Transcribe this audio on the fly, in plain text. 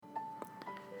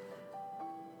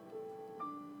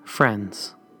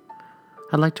Friends,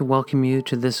 I'd like to welcome you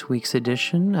to this week's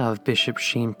edition of Bishop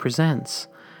Sheen Presents,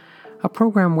 a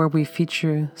program where we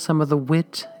feature some of the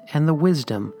wit and the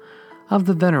wisdom of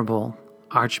the Venerable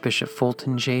Archbishop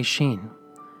Fulton J. Sheen.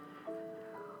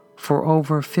 For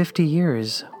over 50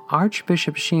 years,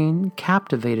 Archbishop Sheen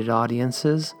captivated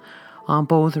audiences on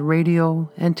both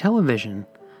radio and television.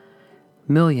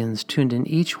 Millions tuned in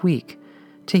each week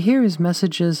to hear his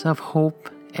messages of hope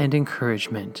and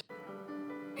encouragement.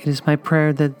 It is my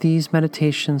prayer that these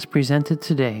meditations presented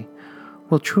today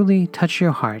will truly touch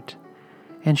your heart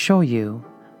and show you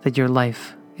that your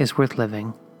life is worth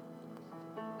living.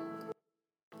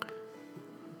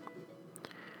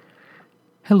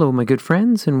 Hello, my good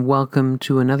friends, and welcome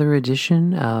to another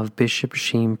edition of Bishop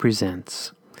Sheen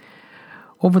Presents.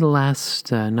 Over the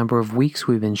last number of weeks,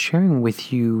 we've been sharing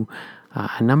with you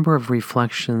a number of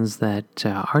reflections that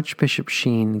Archbishop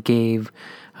Sheen gave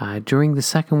during the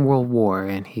Second World War,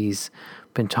 and he's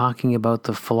been talking about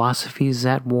the philosophies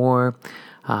at war,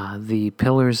 the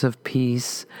pillars of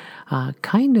peace,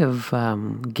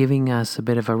 giving us a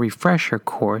bit of a refresher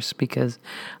course because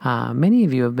many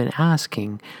of you have been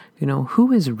asking,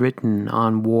 who has written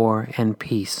on war and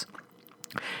peace?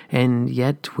 And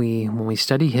yet, when we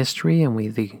study history and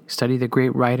we study the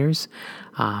great writers,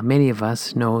 many of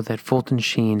us know that Fulton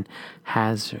Sheen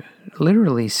has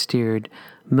literally steered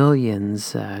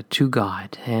millions to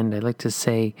God, and I'd like to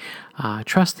say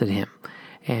trusted Him.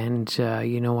 And,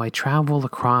 I travel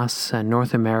across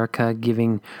North America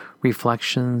giving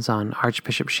reflections on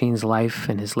Archbishop Sheen's life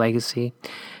and his legacy,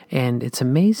 and it's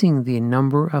amazing the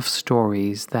number of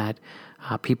stories that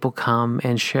people come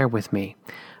and share with me.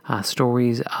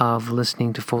 Stories of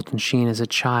listening to Fulton Sheen as a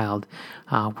child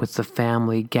with the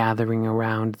family gathering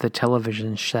around the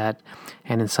television set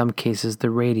and in some cases the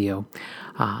radio.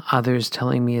 Others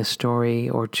telling me a story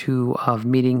or two of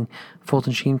meeting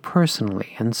Fulton Sheen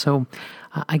personally. And so,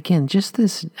 again, just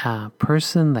this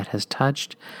person that has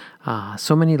touched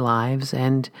so many lives.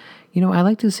 And, I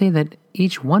like to say that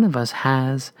each one of us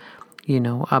has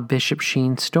a Bishop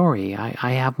Sheen story.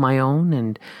 I have my own,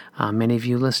 and many of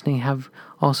you listening have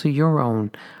also your own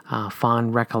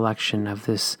fond recollection of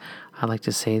this, I like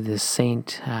to say, this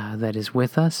saint that is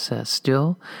with us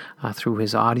still through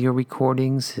his audio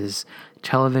recordings, his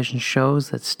television shows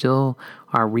that still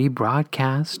are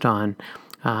rebroadcast on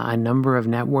a number of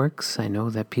networks. I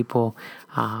know that people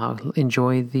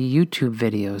enjoy the YouTube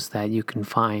videos that you can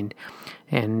find.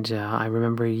 And I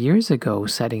remember years ago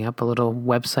setting up a little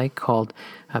website called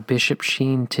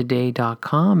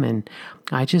bishopsheentoday.com, and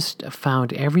I just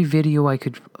found every video I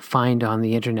could find on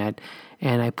the internet,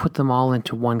 and I put them all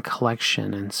into one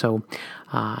collection. And so,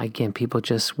 again, people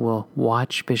just will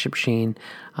watch Bishop Sheen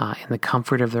in the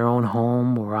comfort of their own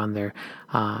home or on their,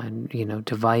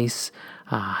 device.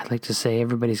 I'd like to say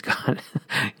everybody's got,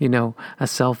 a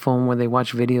cell phone where they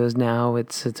watch videos now.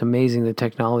 It's amazing the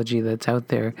technology that's out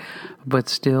there, but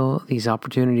still these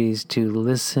opportunities to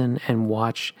listen and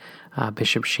watch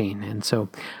Bishop Sheen. And so,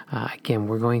 again,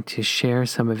 we're going to share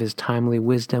some of his timely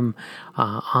wisdom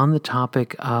on the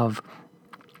topic of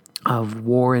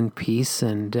war and peace.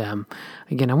 And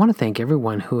again, I want to thank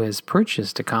everyone who has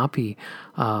purchased a copy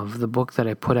of the book that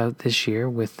I put out this year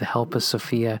with the help of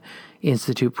Sophia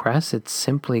Institute Press. It's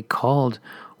simply called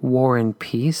War and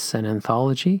Peace, an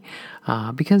anthology,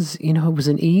 because, it was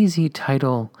an easy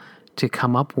title to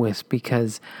come up with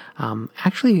because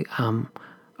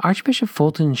Archbishop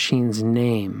Fulton Sheen's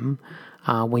name,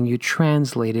 when you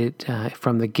translate it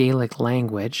from the Gaelic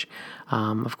language,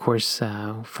 of course,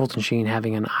 Fulton Sheen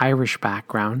having an Irish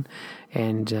background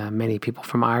and many people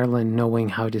from Ireland knowing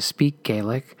how to speak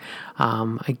Gaelic.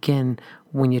 Again,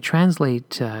 when you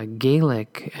translate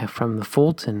Gaelic from the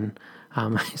Fulton,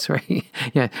 when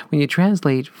you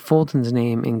translate Fulton's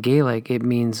name in Gaelic, it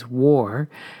means war,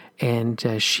 and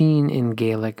Sheen in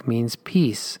Gaelic means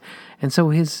peace. And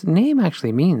so his name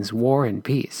actually means war and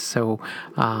peace. So,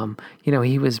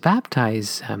 he was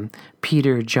baptized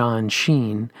Peter John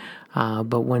Sheen,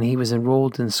 but when he was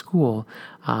enrolled in school,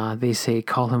 they say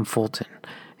call him Fulton.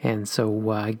 And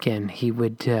so, again, he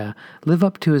would live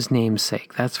up to his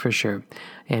namesake, that's for sure.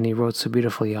 And he wrote so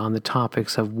beautifully on the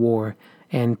topics of war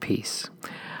and peace.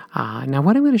 Now,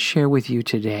 what I'm going to share with you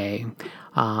today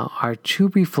are two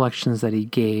reflections that he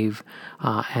gave,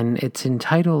 and it's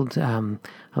entitled,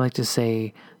 I like to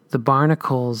say, The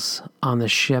Barnacles on the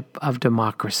Ship of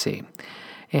Democracy.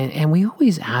 And we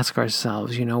always ask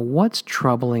ourselves, what's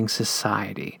troubling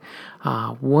society?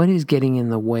 What is getting in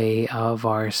the way of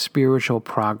our spiritual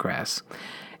progress?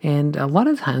 And a lot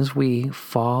of times we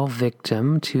fall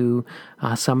victim to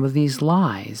some of these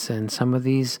lies and some of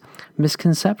these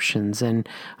misconceptions. And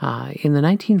in the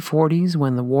 1940s,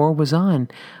 when the war was on,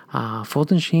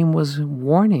 Fulton Sheen was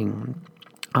warning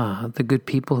the good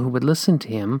people who would listen to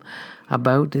him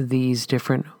about these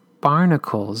different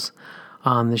barnacles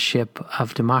on the ship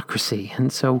of democracy.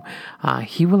 And so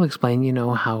he will explain,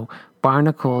 how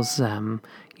barnacles,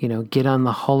 get on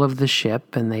the hull of the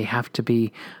ship, and they have to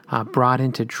be brought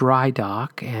into dry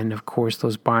dock, and of course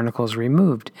those barnacles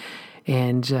removed.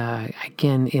 And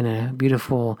again, in a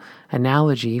beautiful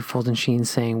analogy, Fulton Sheen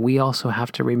saying we also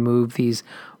have to remove these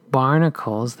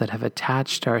barnacles that have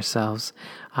attached ourselves,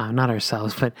 not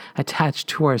ourselves, but attached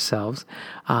to ourselves,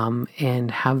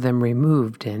 and have them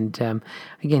removed. And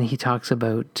again, he talks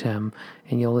about, and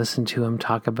you'll listen to him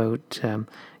talk about,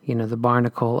 the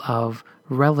barnacle of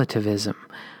relativism,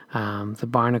 the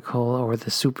barnacle or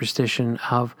the superstition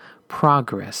of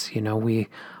progress. We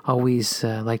always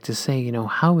like to say,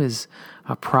 how is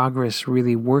progress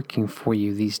really working for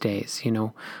you these days?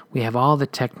 We have all the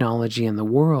technology in the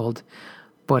world,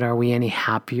 but are we any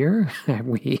happier? Are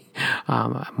we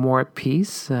more at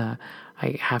peace?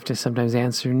 I have to sometimes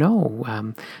answer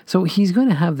no. So he's going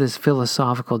to have this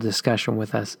philosophical discussion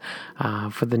with us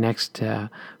for the next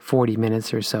 40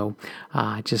 minutes or so,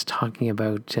 just talking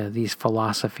about these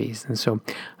philosophies. And so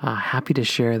happy to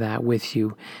share that with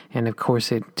you. And of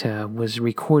course, it was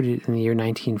recorded in the year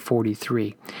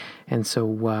 1943. And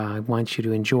so I want you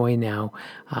to enjoy now,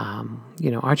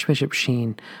 Archbishop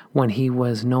Sheen, when he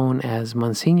was known as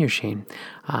Monsignor Sheen,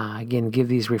 again, give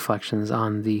these reflections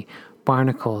on the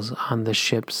barnacles on the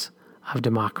ships of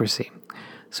democracy.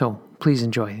 So please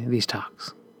enjoy these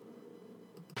talks.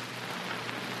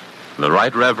 The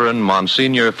Right Reverend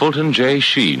Monsignor Fulton J.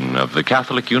 Sheen of the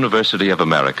Catholic University of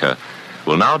America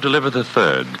will now deliver the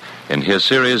third in his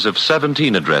series of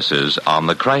 17 addresses on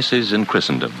the crises in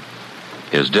Christendom.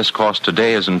 His discourse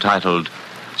today is entitled,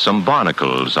 Some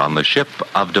Barnacles on the Ship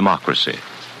of Democracy.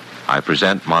 I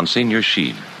present Monsignor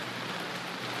Sheen.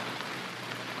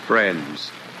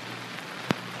 Friends,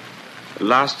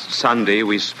 last Sunday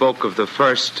we spoke of the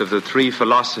first of the three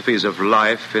philosophies of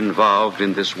life involved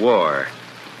in this war,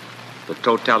 the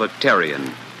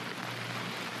totalitarian.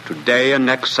 Today and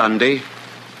next Sunday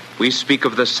we speak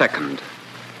of the second,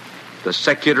 the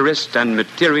secularist and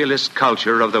materialist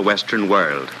culture of the Western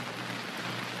world.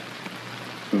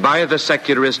 By the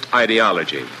secularist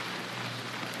ideology,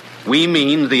 we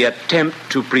mean the attempt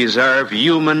to preserve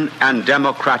human and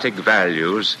democratic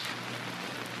values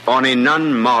on a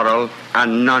non-moral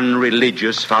and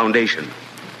non-religious foundation.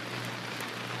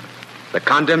 The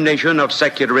condemnation of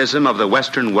secularism of the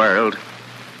Western world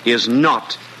is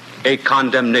not a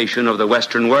condemnation of the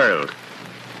Western world.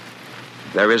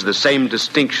 There is the same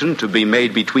distinction to be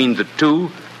made between the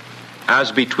two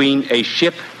as between a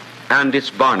ship and its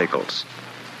barnacles.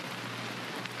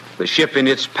 The ship in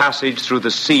its passage through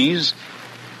the seas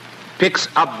picks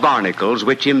up barnacles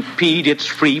which impede its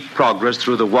free progress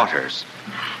through the waters.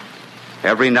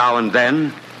 Every now and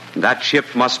then, that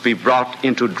ship must be brought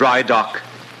into dry dock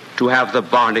to have the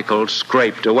barnacles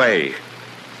scraped away.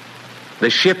 The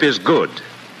ship is good.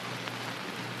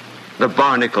 The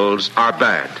barnacles are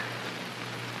bad.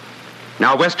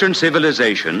 Now, Western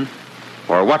civilization,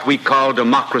 or what we call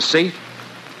democracy,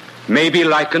 may be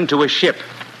likened to a ship.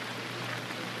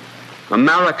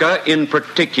 America, in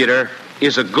particular,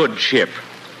 is a good ship.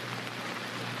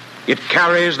 It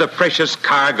carries the precious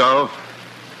cargo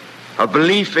of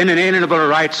belief in inalienable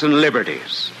rights and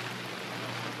liberties.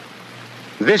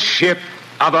 This ship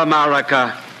of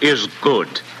America is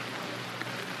good.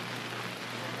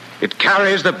 It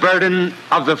carries the burden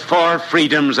of the four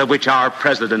freedoms of which our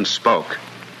president spoke.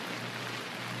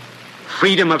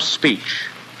 Freedom of speech,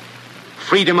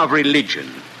 freedom of religion,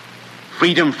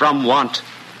 freedom from want,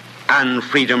 and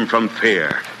freedom from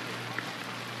fear.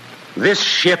 This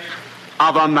ship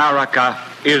of America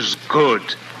is good,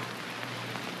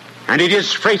 and it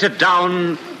is freighted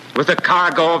down with the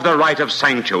cargo of the right of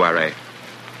sanctuary.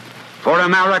 For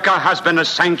America has been a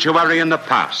sanctuary in the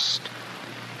past,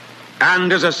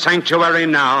 and is a sanctuary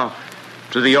now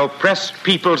to the oppressed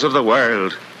peoples of the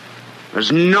world,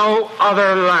 as no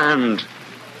other land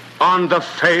on the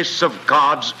face of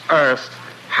God's earth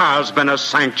has been a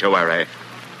sanctuary.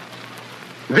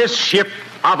 This ship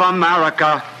of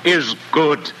America is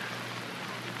good,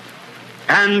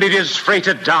 and it is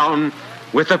freighted down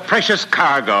with the precious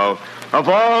cargo of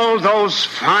all those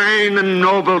fine and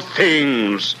noble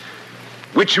things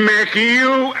which make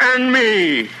you and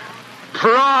me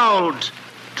proud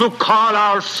to call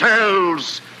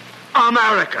ourselves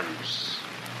Americans.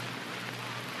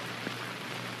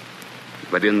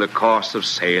 but in the course of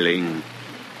sailing,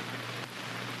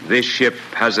 this ship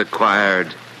has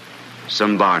acquired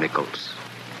some barnacles.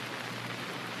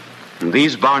 And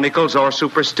these barnacles or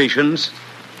superstitions,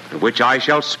 of which I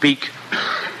shall speak,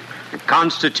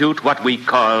 constitute what we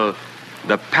call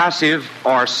the passive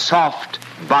or soft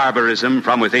barbarism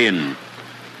from within.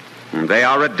 And they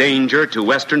are a danger to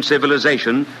Western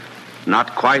civilization,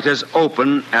 not quite as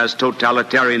open as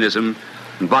totalitarianism,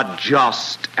 but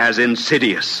just as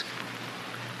insidious.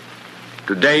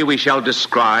 Today we shall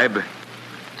describe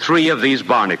 3 of these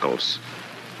barnacles: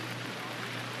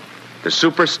 the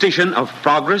superstition of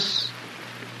progress,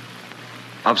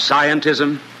 of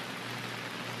scientism,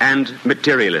 and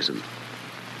materialism.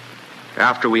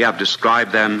 After we have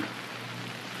described them,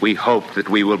 we hope that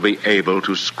we will be able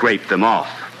to scrape them off.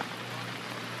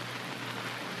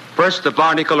 First, the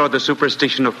barnacle or the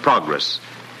superstition of progress.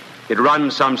 It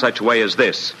runs some such way as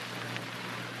this: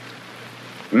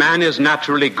 man is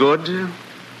naturally good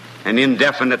and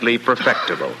indefinitely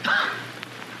perfectible.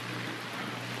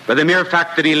 By the mere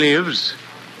fact that he lives,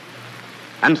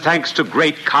 and thanks to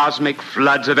great cosmic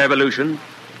floods of evolution,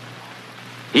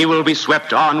 he will be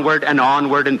swept onward and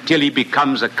onward until he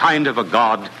becomes a kind of a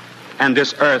god, and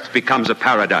this earth becomes a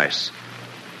paradise.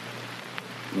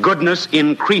 Goodness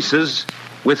increases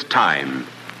with time,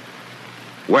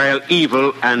 while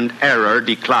evil and error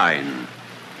decline.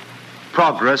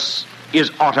 Progress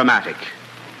is automatic.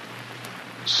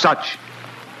 Such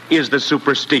is the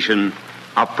superstition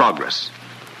of progress.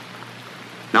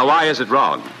 Now, why is it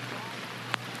wrong?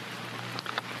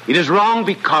 It is wrong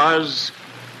because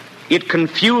it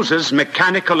confuses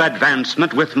mechanical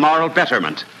advancement with moral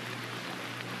betterment.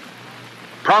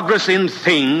 Progress in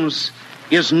things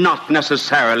is not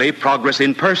necessarily progress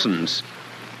in persons.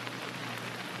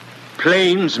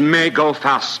 Planes may go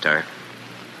faster,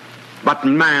 but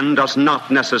man does not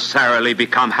necessarily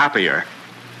become happier.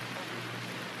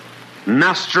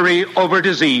 Mastery over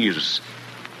disease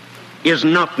is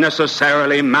not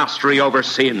necessarily mastery over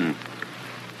sin.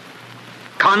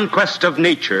 Conquest of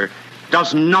nature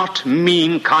does not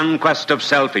mean conquest of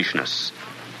selfishness.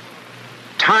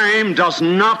 Time does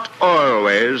not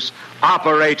always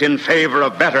operate in favor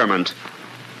of betterment.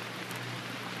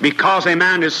 Because a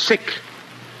man is sick,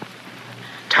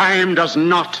 time does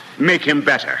not make him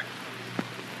better.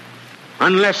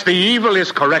 Unless the evil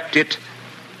is corrected,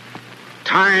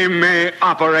 time may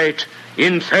operate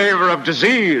in favor of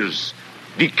disease,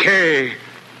 decay,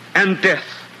 and death.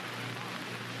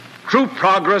 True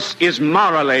progress is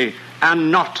morally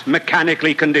and not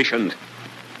mechanically conditioned.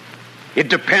 It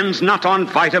depends not on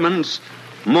vitamins,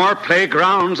 more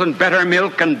playgrounds and better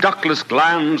milk and ductless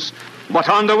glands, but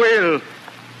on the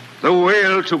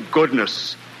will to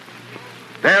goodness.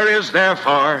 There is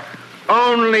therefore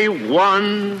only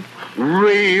one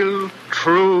real,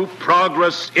 true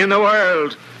progress in the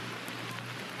world,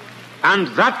 and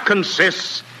that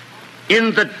consists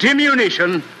in the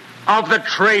diminution of the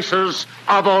traces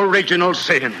of original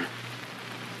sin.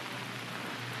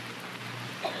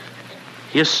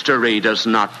 History does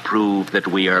not prove that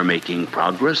we are making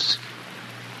progress.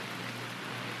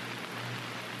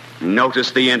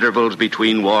 Notice the intervals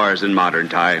between wars in modern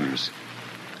times.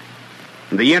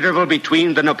 The interval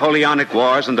between the Napoleonic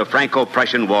Wars and the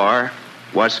Franco-Prussian War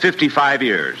was 55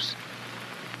 years.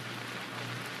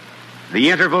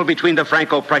 The interval between the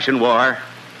Franco-Prussian War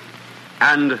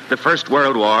and the First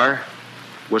World War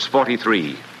was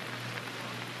 43.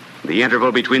 The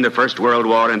interval between the First World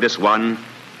War and this one,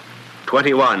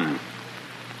 21.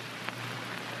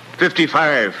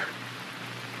 55.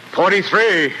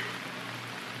 43.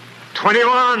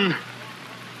 21.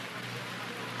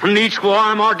 And each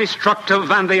war more destructive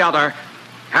than the other,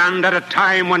 and at a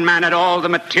time when man had all the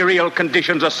material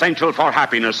conditions essential for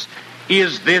happiness.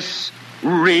 Is this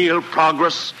real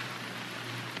progress?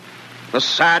 The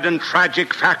sad and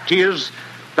tragic fact is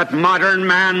that modern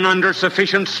man, under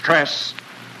sufficient stress,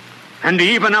 and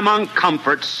even among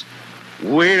comforts,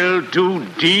 will do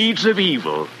deeds of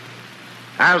evil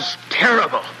as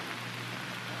terrible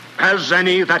as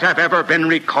any that have ever been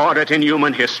recorded in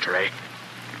human history.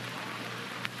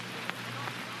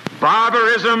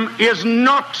 Barbarism is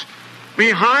not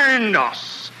behind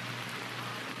us.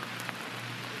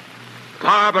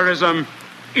 Barbarism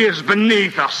is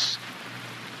beneath us.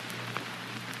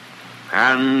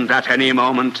 And at any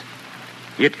moment,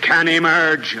 it can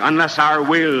emerge unless our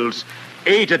wills,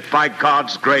 aided by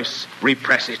God's grace,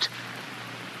 repress it.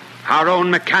 Our own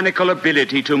mechanical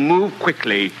ability to move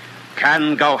quickly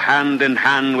can go hand in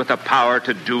hand with the power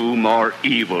to do more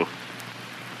evil.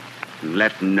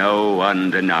 Let no one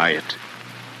deny it.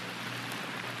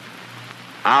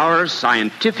 Our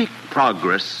scientific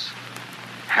progress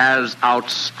has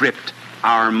outstripped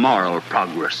our moral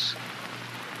progress.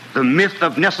 The myth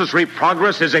of necessary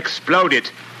progress has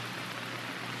exploded.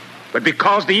 But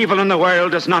because the evil in the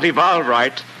world does not evolve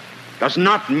right, does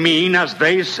not mean, as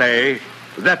they say,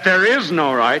 that there is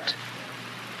no right.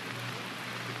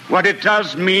 What it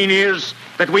does mean is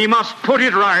that we must put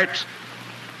it right.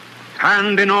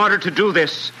 And in order to do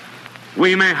this,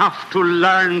 we may have to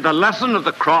learn the lesson of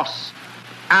the cross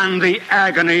and the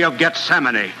agony of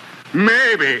Gethsemane.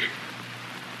 Maybe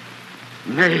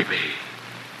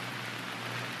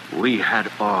we had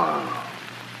all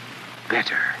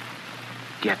better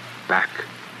get back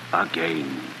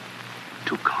again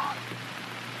to God.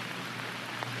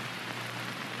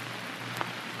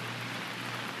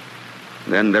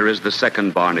 Then there is the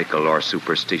second barnacle or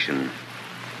superstition,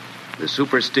 the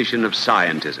superstition of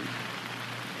scientism.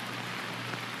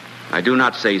 I do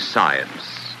not say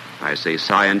science, I say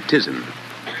scientism.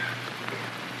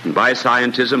 And by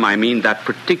scientism I mean that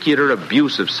particular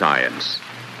abuse of science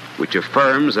which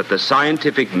affirms that the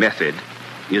scientific method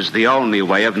is the only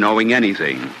way of knowing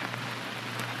anything.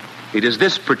 It is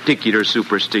this particular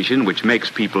superstition which makes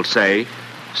people say,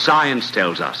 science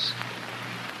tells us.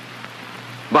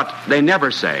 But they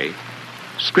never say,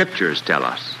 scriptures tell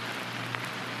us,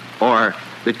 or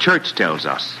the church tells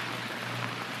us,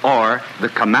 or the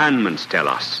commandments tell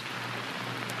us.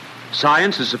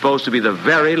 Science is supposed to be the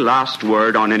very last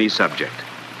word on any subject.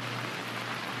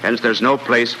 Hence there's no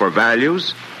place for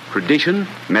values, tradition,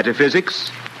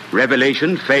 metaphysics,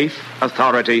 revelation, faith,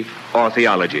 authority, or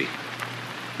theology.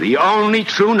 The only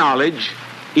true knowledge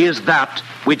is that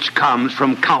which comes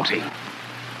from counting.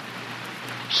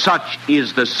 Such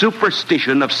is the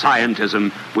superstition of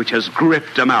scientism which has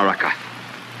gripped America.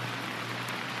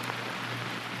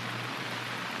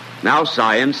 Now,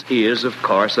 science is, of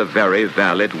course, a very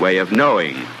valid way of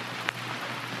knowing,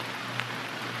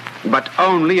 but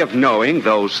only of knowing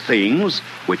those things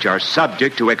which are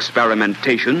subject to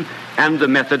experimentation and the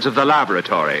methods of the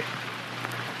laboratory.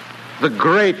 The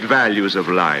great values of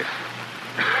life,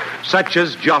 such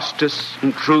as justice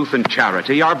and truth and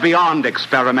charity, are beyond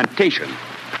experimentation.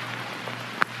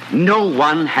 No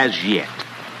one has yet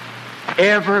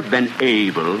ever been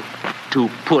able to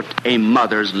put a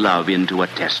mother's love into a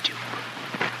test tube.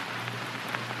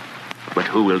 But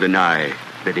who will deny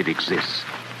that it exists?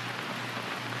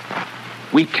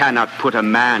 We cannot put a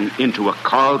man into a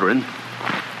cauldron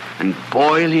and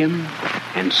boil him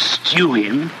and stew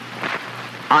him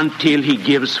until he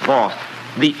gives forth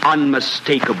the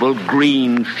unmistakable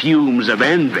green fumes of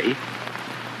envy.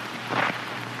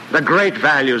 The great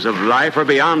values of life are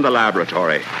beyond the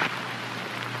laboratory.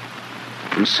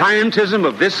 And scientism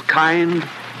of this kind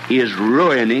is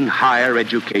ruining higher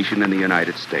education in the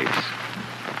United States.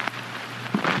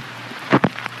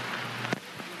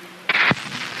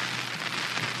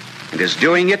 It is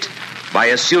doing it by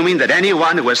assuming that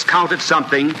anyone who has counted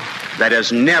something that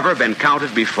has never been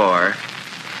counted before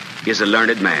is a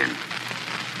learned man.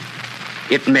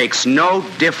 It makes no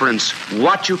difference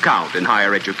what you count in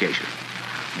higher education.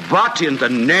 But in the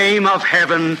name of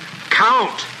heaven,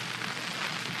 count.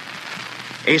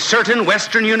 A certain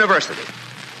Western university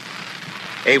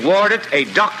awarded a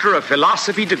Doctor of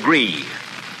Philosophy degree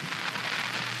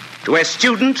to a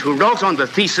student who wrote on the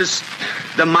thesis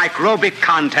the microbic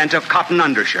content of cotton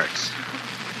undershirts.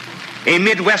 A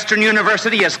Midwestern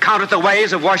university has counted the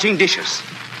ways of washing dishes.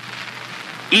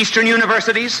 Eastern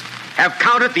universities have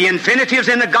counted the infinitives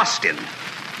in Augustine,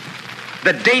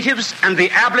 the datives and the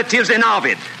ablatives in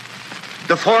Ovid,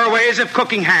 the four ways of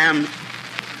cooking ham,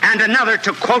 and another,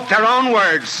 to quote their own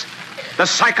words, the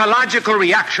psychological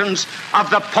reactions of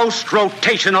the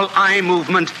post-rotational eye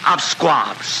movement of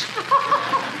squabs.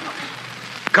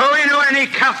 Go into any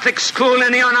Catholic school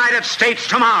in the United States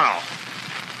tomorrow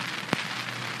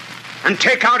and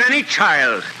take out any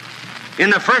child in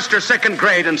the first or second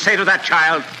grade and say to that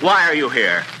child, why are you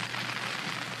here?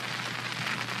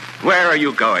 Where are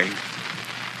you going?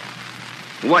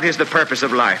 What is the purpose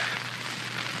of life?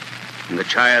 And the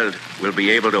child will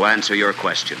be able to answer your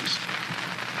questions.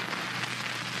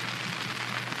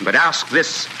 But ask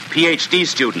this PhD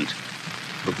student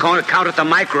who counted the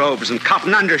microbes and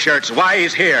cotton undershirts why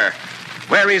he's here,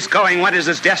 where he's going, what is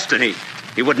his destiny.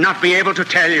 He would not be able to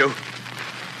tell you.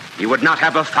 He would not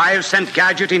have a 5-cent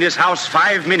gadget in his house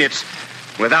 5 minutes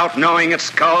without knowing its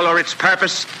goal or its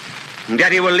purpose, and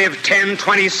yet he will live 10,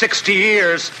 20, 60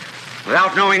 years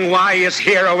without knowing why he is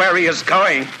here or where he is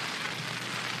going.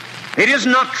 It is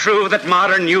not true that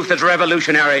modern youth is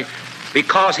revolutionary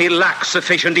because he lacks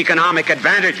sufficient economic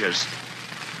advantages.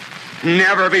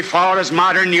 Never before has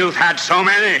modern youth had so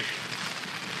many.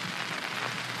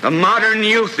 The modern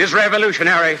youth is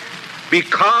revolutionary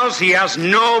because he has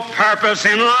no purpose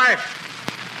in life.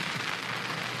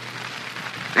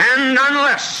 And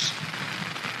unless,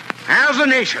 as a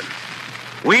nation,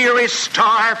 we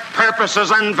restore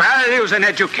purposes and values in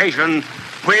education,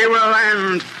 we will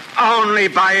end only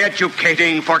by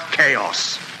educating for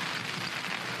chaos.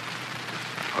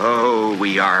 Oh,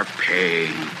 we are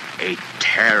paying a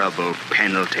terrible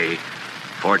penalty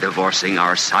for divorcing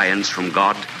our science from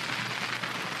God.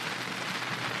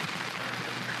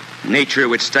 Nature,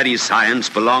 which studies science,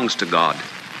 belongs to God.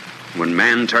 When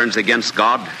man turns against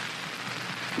God,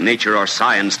 nature or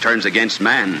science turns against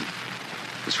man,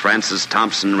 as Francis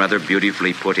Thompson rather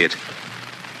beautifully put it.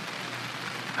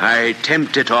 I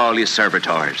tempted all his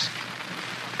servitors,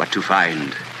 but to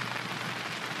find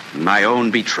my own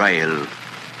betrayal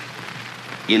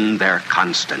in their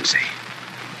constancy,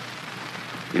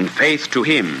 in faith to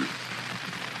him,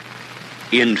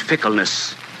 in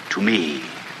fickleness to me,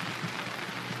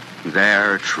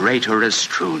 their traitorous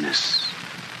trueness,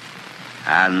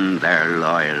 and their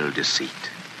loyal deceit.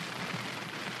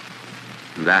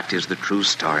 That is the true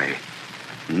story.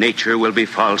 Nature will be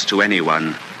false to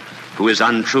anyone who is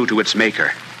untrue to its maker.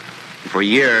 For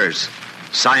years,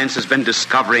 science has been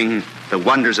discovering the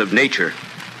wonders of nature,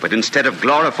 but instead of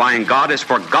glorifying God, has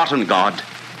forgotten God.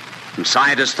 And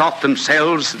scientists thought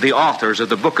themselves the authors of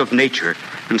the book of nature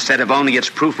instead of only its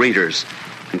proofreaders.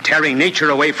 And tearing nature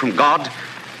away from God,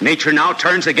 nature now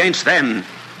turns against them.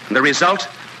 And the result,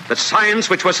 that science,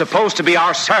 which was supposed to be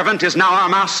our servant, is now our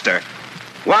master.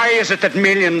 Why is it that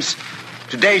millions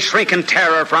today shrink in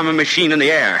terror from a machine in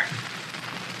the air?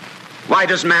 Why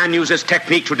does man use his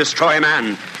technique to destroy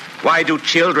man? Why do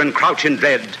children crouch in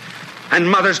dread and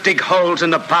mothers dig holes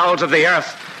in the bowels of the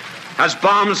earth as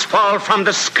bombs fall from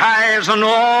the skies and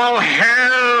all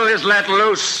hell is let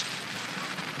loose?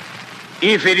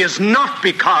 If it is not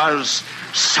because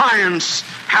science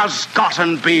has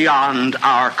gotten beyond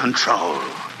our control,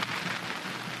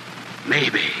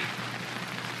 maybe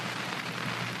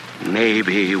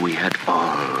we had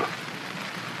all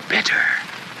better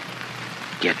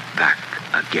get back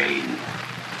again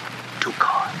to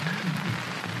God.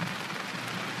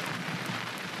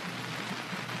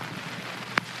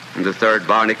 And the third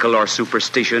barnacle or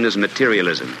superstition is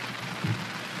materialism.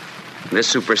 This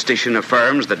superstition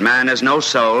affirms that man has no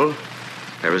soul,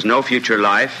 there is no future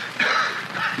life,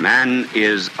 man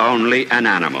is only an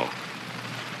animal.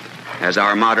 As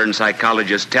our modern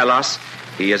psychologists tell us,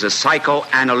 he is a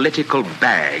psychoanalytical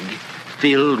bag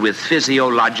filled with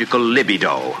physiological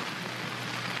libido.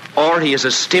 Or he is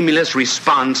a stimulus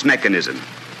response mechanism,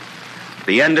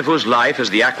 the end of whose life is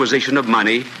the acquisition of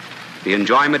money, the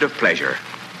enjoyment of pleasure.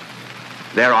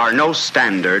 There are no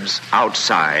standards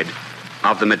outside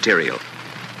of the material.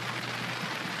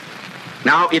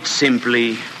 Now, it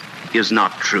simply is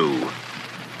not true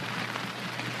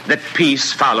that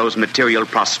peace follows material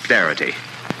prosperity.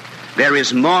 There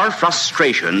is more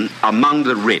frustration among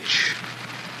the rich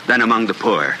than among the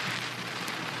poor.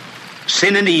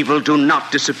 Sin and evil do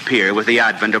not disappear with the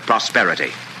advent of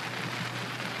prosperity.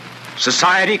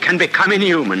 Society can become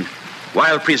inhuman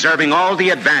while preserving all the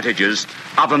advantages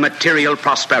of a material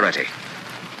prosperity.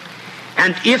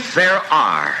 And if there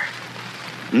are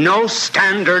no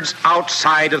standards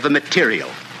outside of the material,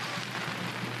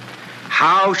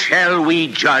 how shall we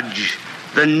judge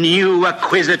the new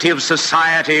acquisitive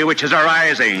society which is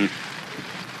arising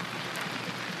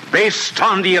based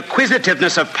on the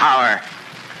acquisitiveness of power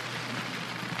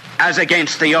as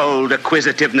against the old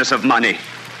acquisitiveness of money?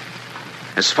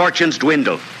 As fortunes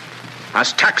dwindle,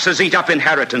 as taxes eat up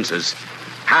inheritances,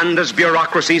 and as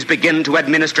bureaucracies begin to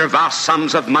administer vast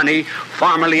sums of money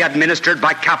formerly administered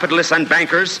by capitalists and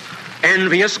bankers,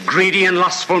 envious, greedy, and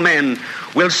lustful men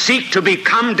will seek to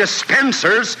become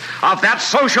dispensers of that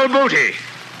social booty.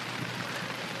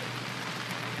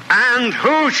 And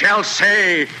who shall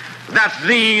say that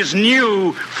these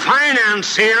new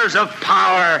financiers of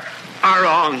power are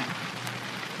wrong?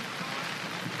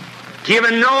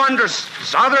 Given no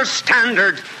other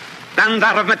standard than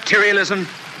that of materialism,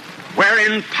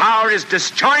 wherein power is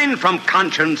disjoined from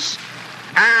conscience,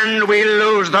 and we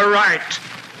lose the right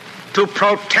to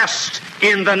protest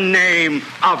in the name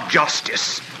of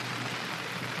justice.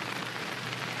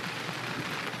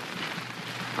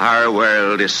 Our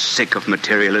world is sick of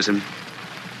materialism.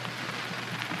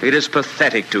 It is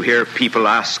pathetic to hear people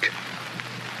ask,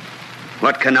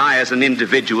 what can I as an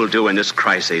individual do in this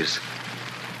crisis?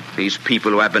 These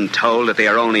people who have been told that they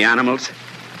are only animals.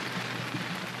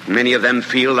 Many of them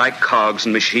feel like cogs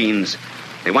and machines.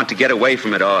 They want to get away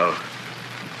from it all.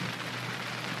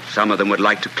 Some of them would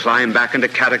like to climb back into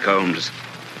catacombs.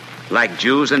 Like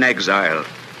Jews in exile,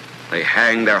 they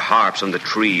hang their harps on the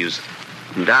trees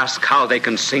and ask how they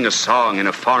can sing a song in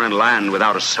a foreign land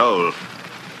without a soul.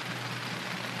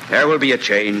 There will be a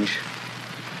change.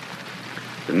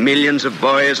 The millions of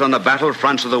boys on the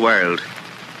battlefronts of the world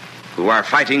who are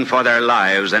fighting for their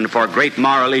lives and for great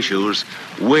moral issues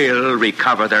will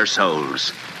recover their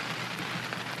souls.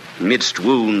 Amidst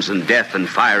wounds and death and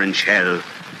fire and shell,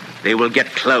 they will get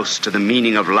close to the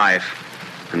meaning of life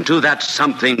and to that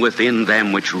something within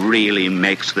them which really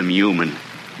makes them human.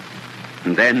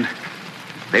 And then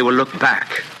they will look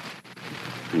back,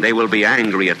 and they will be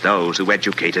angry at those who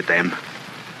educated them.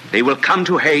 They will come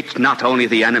to hate not only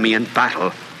the enemy in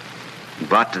battle,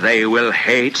 but they will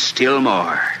hate still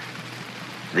more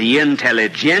the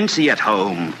intelligentsia at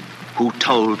home who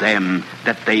told them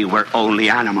that they were only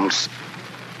animals.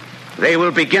 They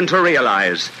will begin to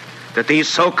realize that these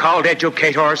so-called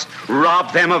educators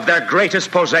rob them of their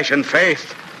greatest possession,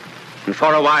 faith. And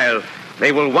for a while,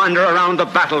 they will wander around the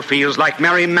battlefields like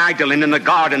Mary Magdalene in the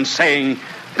garden, saying,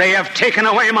 "They have taken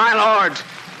away my Lord,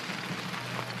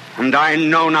 and I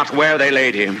know not where they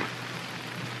laid him."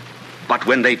 But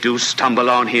when they do stumble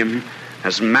on him,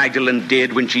 as Magdalene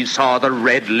did when she saw the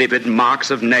red, livid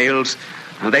marks of nails,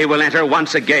 they will enter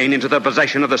once again into the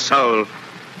possession of the soul.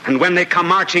 And when they come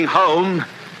marching home,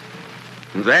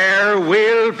 there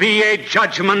will be a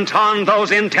judgment on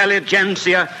those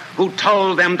intelligentsia who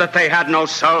told them that they had no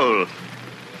soul.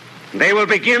 They will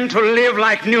begin to live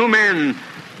like new men.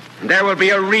 There will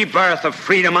be a rebirth of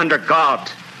freedom under God.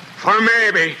 For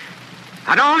maybe,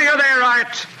 and only are they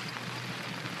right,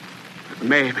 but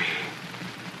maybe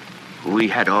we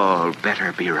had all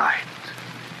better be right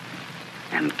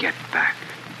and get back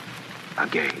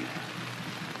again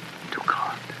to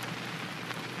God.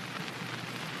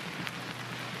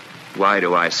 Why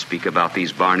do I speak about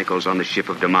these barnacles on the ship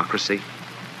of democracy?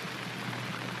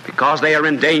 Because they are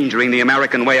endangering the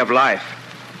American way of life.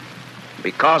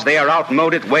 Because they are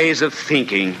outmoded ways of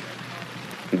thinking.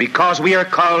 Because we are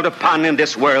called upon in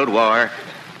this world war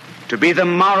to be the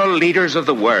moral leaders of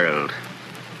the world.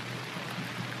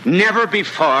 Never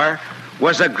before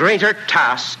was a greater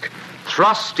task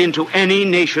thrust into any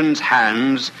nation's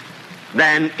hands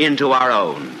than into our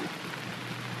own.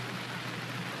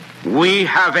 We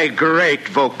have a great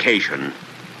vocation,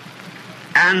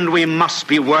 and we must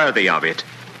be worthy of it.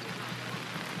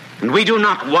 And we do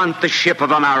not want the ship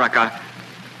of America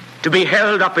to be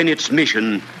held up in its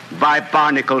mission by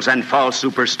barnacles and false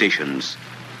superstitions.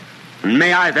 And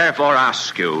may I therefore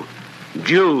ask you,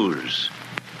 Jews,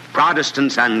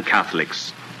 Protestants, and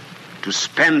Catholics, to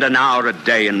spend an hour a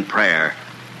day in prayer,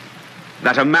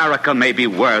 that America may be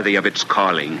worthy of its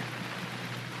calling.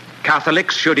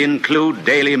 Catholics should include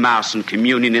daily Mass and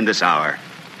communion in this hour.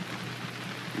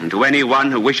 And to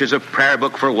anyone who wishes a prayer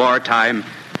book for wartime,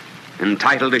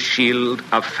 entitled A Shield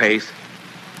of Faith,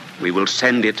 we will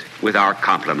send it with our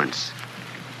compliments.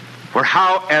 For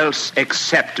how else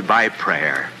except by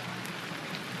prayer?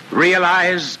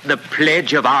 Realize the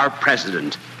pledge of our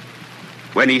president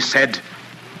when he said,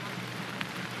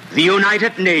 "The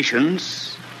United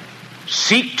Nations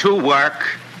seek to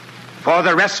work for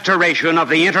the restoration of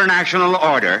the international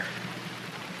order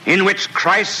in which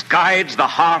Christ guides the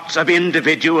hearts of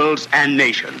individuals and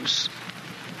nations."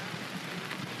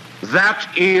 That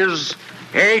is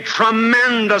a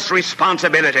tremendous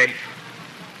responsibility.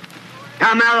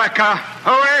 America,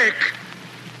 awake!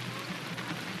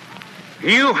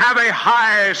 You have a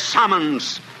high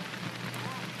summons.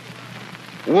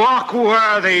 Walk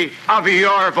worthy of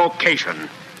your vocation.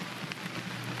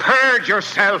 Purge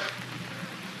yourself.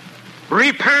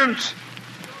 Repent.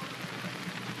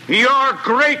 Your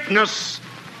greatness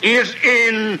is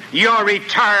in your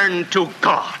return to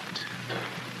God.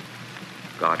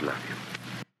 God love you.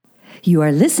 You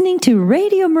are listening to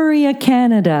Radio Maria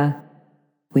Canada.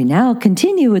 We now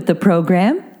continue with the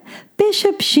program,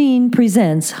 Bishop Sheen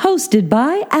Presents, hosted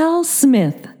by Al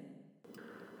Smith.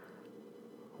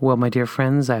 Well, my dear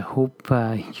friends, I hope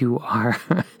you are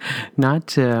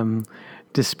not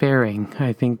despairing.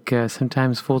 I think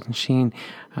sometimes Fulton Sheen,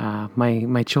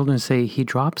 my children say he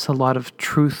drops a lot of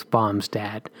truth bombs,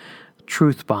 Dad.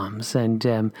 Truth bombs.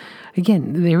 And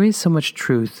again, there is so much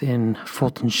truth in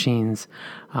Fulton Sheen's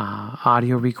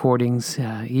audio recordings,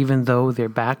 even though they're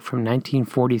back from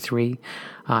 1943.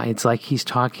 It's like he's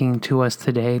talking to us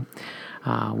today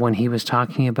when he was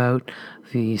talking about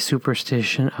the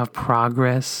superstition of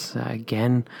progress.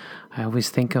 Again, I always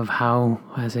think of how,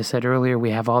 as I said earlier, we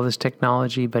have all this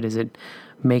technology, but is it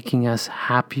making us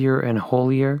happier and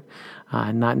holier?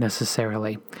 Not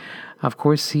necessarily. Of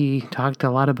course, he talked a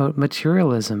lot about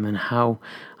materialism and how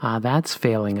that's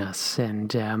failing us.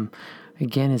 And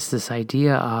again, it's this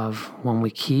idea of when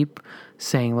we keep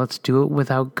saying, let's do it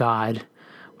without God,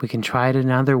 we can try it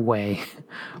another way,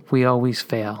 we always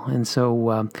fail. And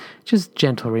so just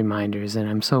gentle reminders. And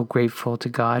I'm so grateful to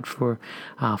God for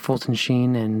Fulton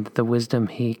Sheen and the wisdom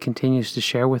he continues to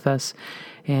share with us.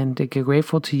 And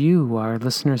grateful to you, our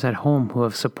listeners at home, who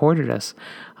have supported us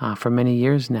for many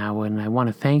years now. And I want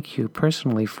to thank you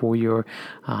personally for your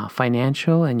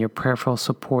financial and your prayerful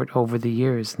support over the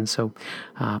years. And so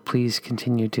please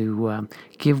continue to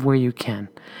give where you can.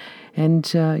 And,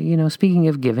 speaking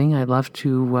of giving, I'd love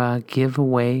to give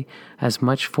away as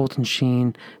much Fulton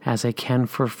Sheen as I can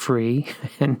for free.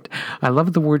 And I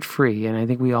love the word free, and I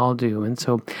think we all do. And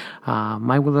so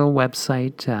my little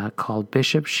website called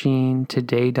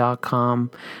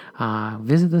bishopsheentoday.com,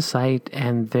 visit the site,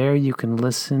 and there you can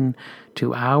listen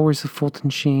to hours of Fulton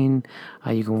Sheen.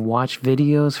 You can watch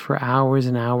videos for hours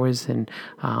and hours. And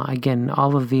again,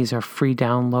 all of these are free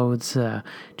downloads.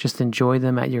 Just enjoy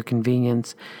them at your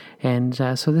convenience. And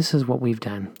so this is what we've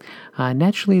done.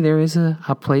 Naturally, there is a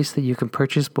place that you can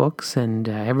purchase books, and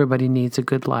everybody needs a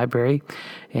good library.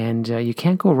 And you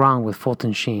can't go wrong with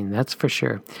Fulton Sheen, that's for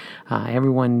sure.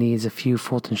 Everyone needs a few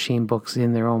Fulton Sheen books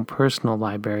in their own personal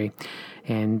library.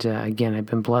 And again, I've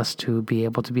been blessed to be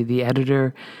able to be the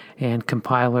editor and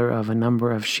compiler of a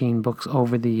number of Sheen books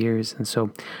over the years. And so,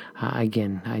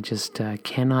 again, I just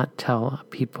cannot tell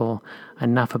people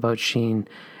enough about Sheen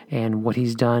and what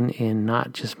he's done in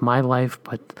not just my life,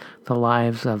 but the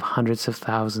lives of hundreds of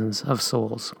thousands of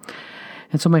souls.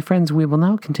 And so, my friends, we will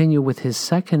now continue with his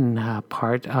second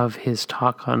part of his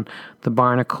talk on the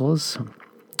barnacles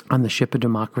on the ship of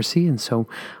democracy. And so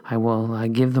I will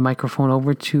give the microphone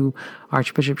over to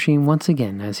Archbishop Sheen once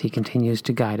again as he continues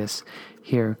to guide us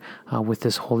here with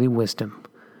this holy wisdom.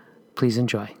 Please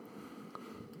enjoy.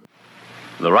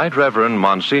 The Right Reverend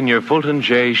Monsignor Fulton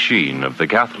J. Sheen of the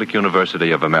Catholic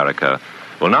University of America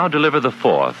will now deliver the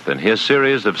fourth in his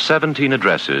series of 17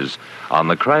 addresses on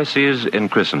the crises in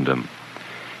Christendom.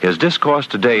 His discourse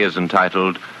today is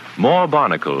entitled, More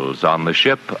Barnacles on the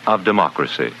Ship of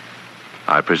Democracy.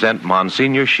 I present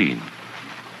Monsignor Sheen.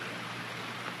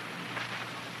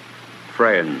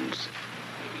 Friends,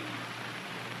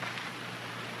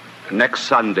 next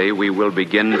Sunday we will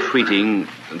begin treating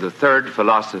the third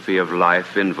philosophy of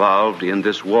life involved in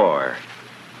this war,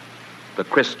 the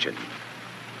Christian.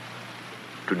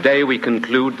 Today we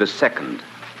conclude the second,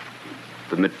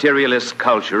 the materialist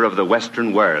culture of the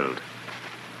Western world.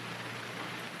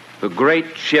 The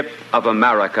great ship of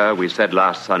America, we said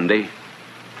last Sunday,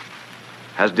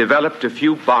 has developed a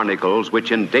few barnacles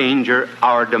which endanger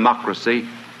our democracy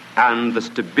and the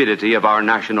stability of our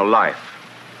national life.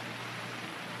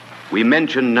 We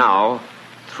mention now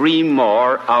three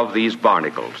more of these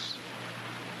barnacles.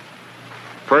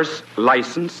 First,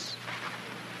 license.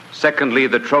 Secondly,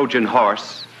 the Trojan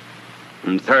horse.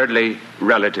 And thirdly,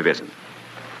 relativism.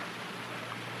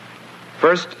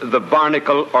 First, the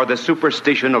barnacle or the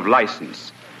superstition of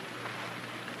license.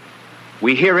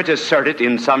 We hear it asserted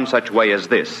in some such way as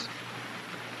this: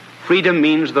 freedom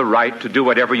means the right to do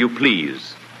whatever you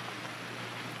please,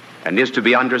 and is to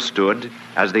be understood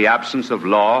as the absence of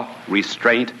law,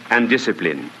 restraint, and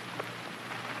discipline.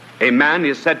 A man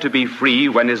is said to be free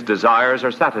when his desires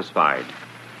are satisfied.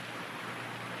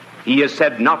 He is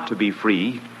said not to be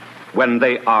free when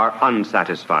they are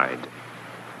unsatisfied.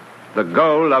 The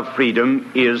goal of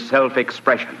freedom is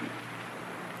self-expression.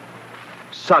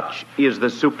 Such is the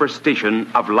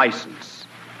superstition of license,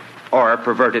 or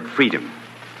perverted freedom.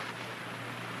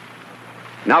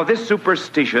 Now, this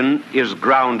superstition is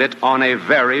grounded on a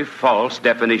very false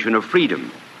definition of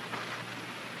freedom.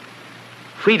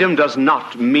 Freedom does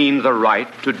not mean the right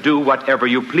to do whatever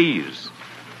you please.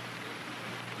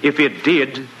 If it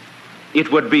did,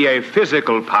 it would be a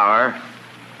physical power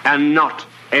and not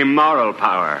a moral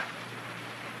power.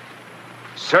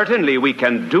 Certainly we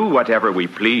can do whatever we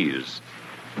please,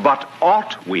 but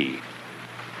ought we?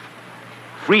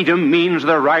 Freedom means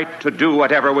the right to do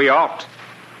whatever we ought,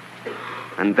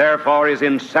 and therefore is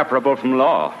inseparable from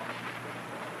law.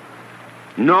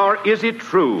 Nor is it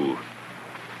true,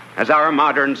 as our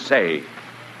moderns say,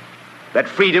 that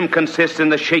freedom consists in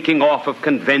the shaking off of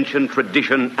convention,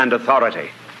 tradition, and authority.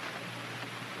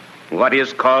 What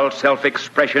is called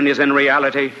self-expression is in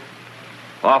reality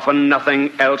often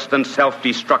nothing else than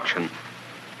self-destruction.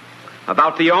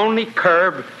 About the only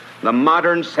curb the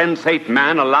modern sensate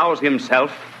man allows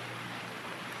himself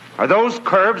are those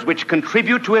curbs which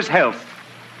contribute to his health.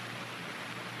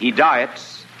 He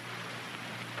diets,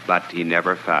 but he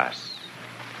never fasts.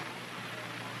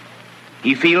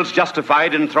 He feels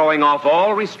justified in throwing off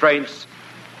all restraints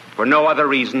for no other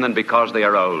reason than because they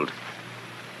are old.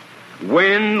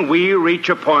 When we reach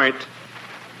a point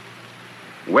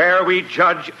where we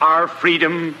judge our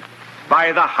freedom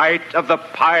by the height of the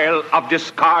pile of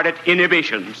discarded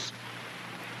inhibitions,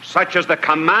 such as the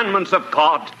commandments of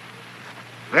God,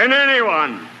 then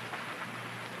anyone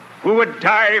who would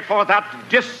die for that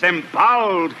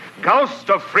disemboweled ghost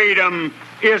of freedom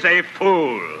is a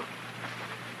fool.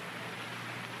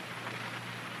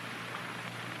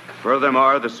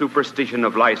 Furthermore, the superstition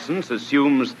of license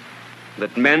assumes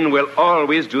that men will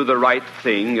always do the right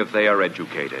thing if they are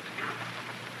educated.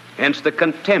 Hence the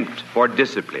contempt for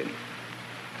discipline.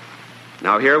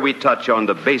 Now here we touch on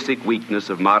the basic weakness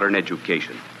of modern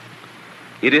education.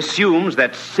 It assumes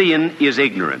that sin is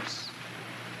ignorance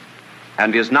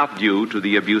and is not due to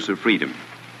the abuse of freedom.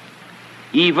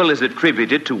 Evil is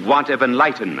attributed to want of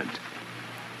enlightenment.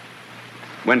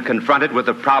 When confronted with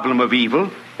the problem of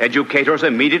evil, educators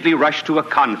immediately rush to a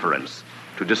conference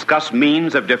to discuss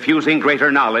means of diffusing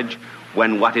greater knowledge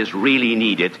when what is really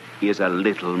needed is a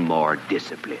little more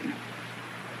discipline.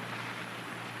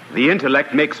 The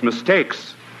intellect makes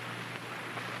mistakes,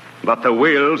 but the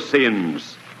will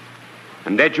sins.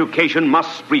 And education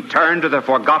must return to the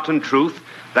forgotten truth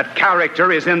that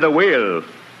character is in the will,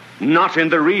 not in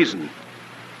the reason.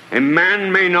 A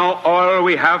man may know all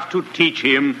we have to teach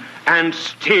him and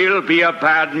still be a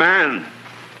bad man.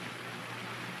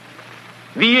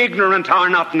 The ignorant are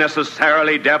not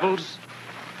necessarily devils,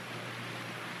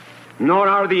 nor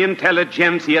are the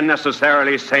intelligentsia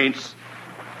necessarily saints.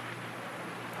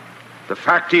 The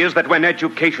fact is that when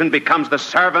education becomes the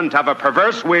servant of a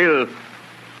perverse will,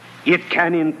 it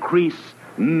can increase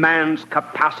man's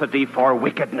capacity for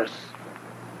wickedness.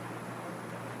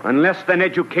 Unless then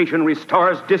education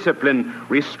restores discipline,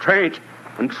 restraint,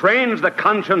 and trains the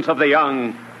conscience of the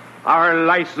young, our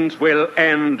license will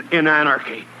end in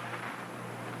anarchy.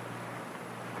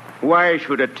 Why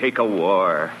should it take a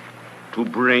war to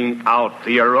bring out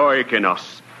the heroic in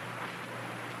us?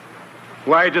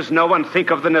 Why does no one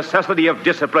think of the necessity of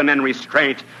discipline and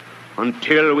restraint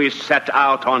until we set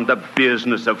out on the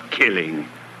business of killing?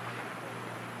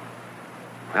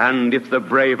 And if the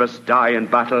bravest die in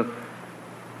battle,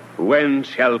 when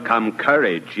shall come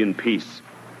courage in peace?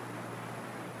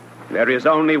 There is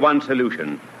only one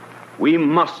solution. We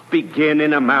must begin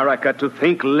in America to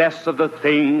think less of the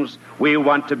things we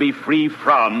want to be free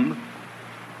from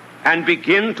and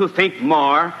begin to think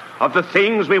more of the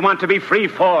things we want to be free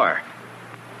for.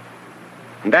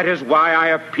 And that is why I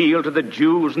appeal to the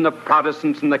Jews and the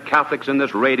Protestants and the Catholics in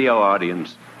this radio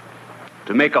audience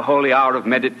to make a holy hour of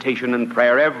meditation and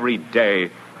prayer every day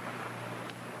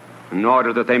in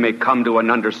order that they may come to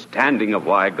an understanding of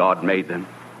why God made them.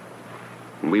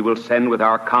 And we will send with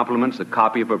our compliments a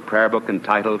copy of a prayer book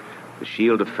entitled The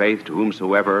Shield of Faith to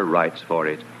whomsoever writes for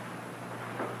it.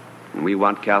 And we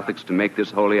want Catholics to make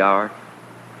this holy hour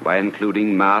by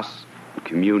including Mass and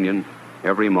communion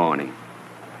every morning.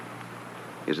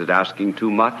 Is it asking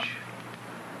too much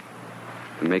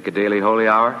to make a daily holy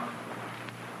hour?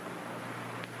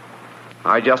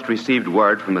 I just received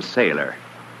word from a sailor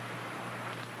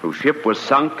whose ship was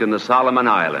sunk in the Solomon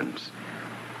Islands.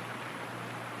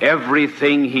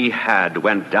 Everything he had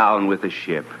went down with the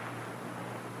ship.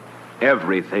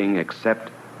 Everything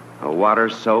except a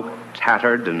water-soaked,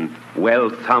 tattered, and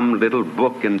well-thumbed little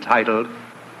book entitled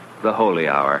The Holy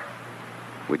Hour,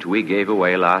 which we gave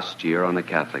away last year on the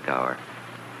Catholic Hour.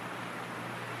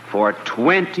 For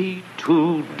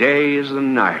 22 days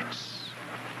and nights,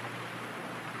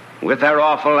 with their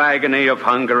awful agony of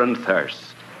hunger and thirst,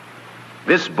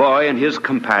 this boy and his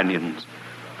companions,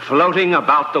 floating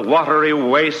about the watery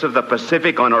wastes of the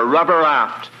Pacific on a rubber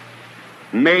raft,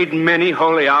 made many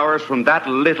holy hours from that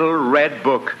little red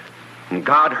book, and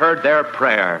God heard their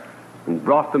prayer and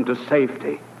brought them to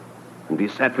safety, and he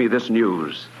sent me this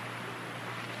news.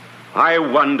 I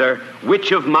wonder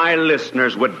which of my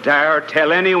listeners would dare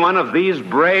tell any one of these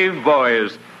brave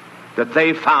boys that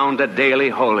they found a daily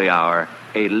holy hour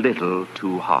a little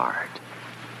too hard.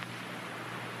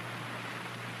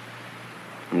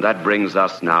 And that brings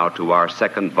us now to our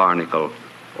second barnacle,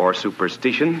 or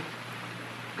superstition,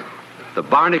 the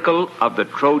barnacle of the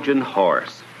Trojan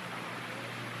horse.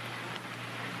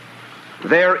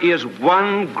 There is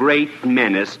one great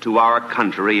menace to our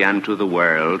country and to the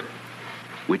world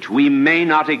which we may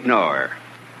not ignore,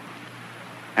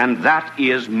 and that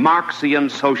is Marxian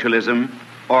socialism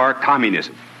or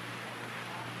communism.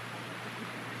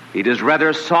 It is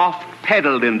rather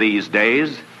soft-pedaled in these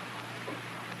days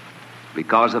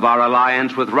because of our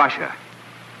alliance with Russia,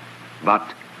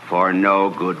 but for no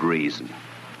good reason.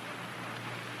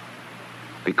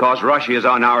 Because Russia is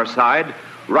on our side,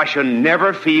 Russia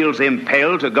never feels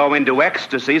impelled to go into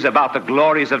ecstasies about the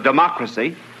glories of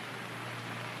democracy,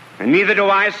 And neither do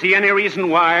I see any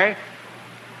reason why,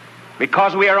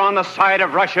 because we are on the side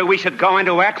of Russia, we should go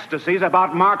into ecstasies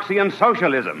about Marxian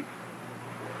socialism.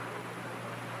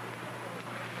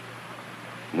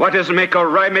 What is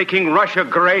making Russia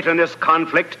great in this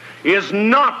conflict is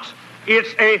not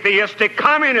its atheistic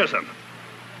communism.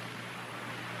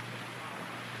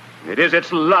 It is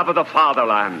its love of the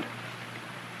fatherland,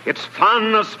 its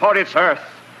fondness for its earth,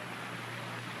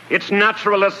 its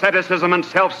natural asceticism and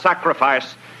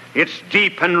self-sacrifice, its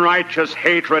deep and righteous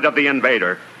hatred of the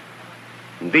invader.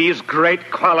 These great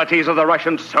qualities of the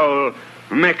Russian soul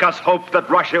make us hope that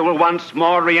Russia will once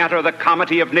more re-enter the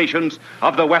comity of nations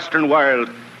of the Western world,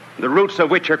 the roots of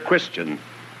which are Christian,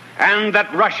 and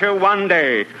that Russia one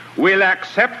day will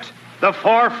accept the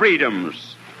four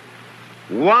freedoms,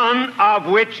 one of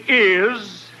which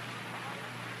is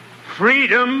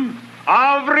freedom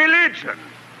of religion.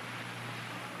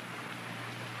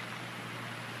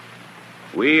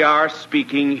 We are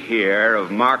speaking here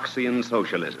of Marxian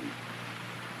socialism,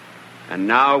 and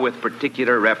now with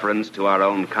particular reference to our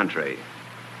own country.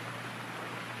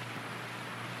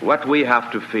 What we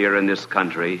have to fear in this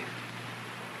country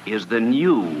is the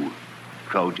new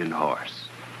Trojan horse.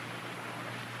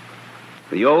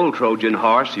 The old Trojan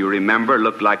horse, you remember,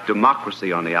 looked like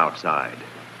democracy on the outside.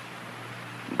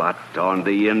 But on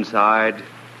the inside,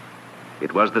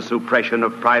 it was the suppression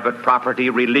of private property,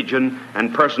 religion,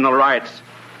 and personal rights.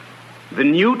 The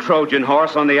new Trojan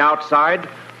horse on the outside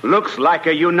looks like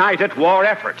a united war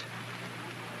effort.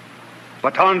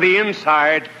 But on the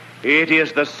inside, it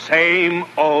is the same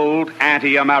old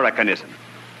anti-Americanism.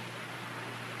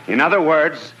 In other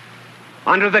words,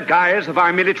 under the guise of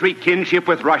our military kinship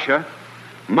with Russia,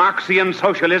 Marxian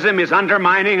socialism is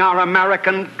undermining our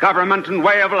American government and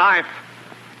way of life.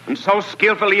 And so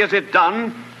skillfully is it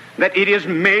done that it is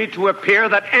made to appear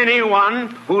that anyone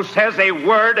who says a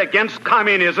word against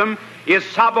communism is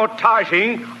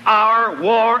sabotaging our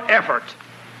war effort.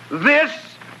 This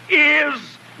is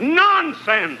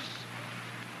nonsense.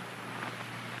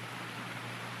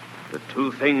 The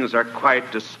two things are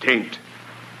quite distinct,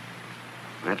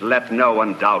 and let no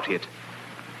one doubt it.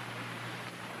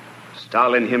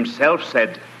 Stalin himself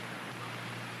said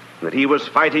that he was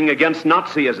fighting against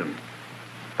Nazism,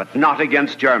 but not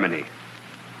against Germany.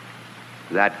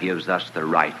 That gives us the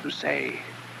right to say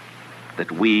that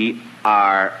we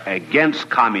are against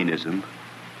communism,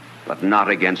 but not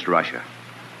against Russia.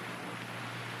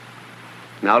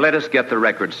 Now let us get the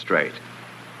record straight.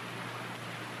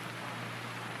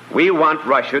 We want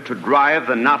Russia to drive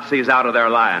the Nazis out of their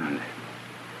land.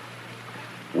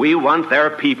 We want their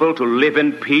people to live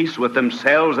in peace with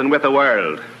themselves and with the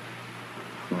world.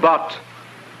 But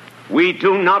we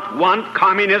do not want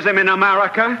communism in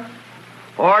America,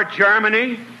 or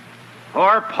Germany,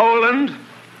 or Poland,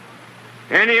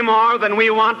 any more than we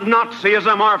want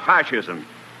Nazism or fascism.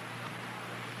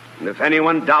 And if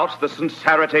anyone doubts the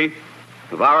sincerity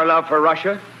of our love for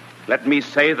Russia, let me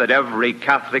say that every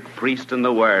Catholic priest in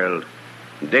the world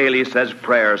daily says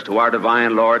prayers to our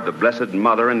divine Lord, the Blessed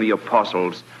Mother, and the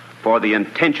Apostles for the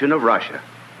intention of Russia.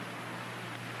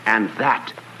 And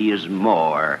that is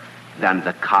more than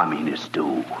the communists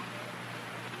do.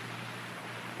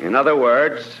 In other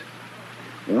words,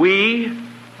 we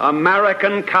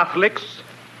American Catholics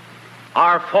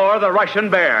are for the Russian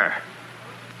bear,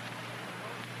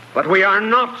 but we are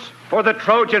not for the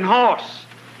Trojan horse.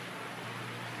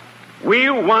 We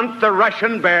want the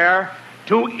Russian bear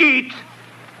to eat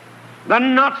the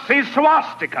Nazi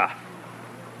swastika.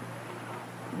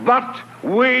 But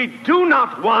we do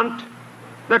not want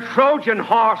the Trojan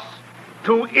horse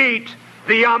to eat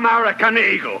the American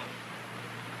eagle.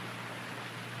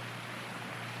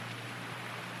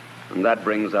 And that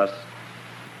brings us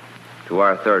to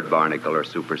our third barnacle, or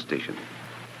superstition.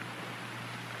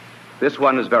 This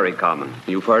one is very common.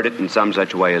 You've heard it in some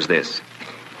such way as this.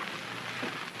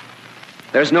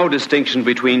 There's no distinction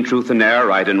between truth and error,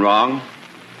 right and wrong.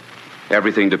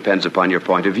 Everything depends upon your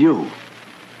point of view.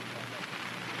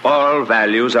 All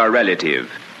values are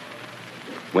relative.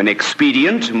 When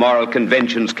expedient, moral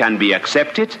conventions can be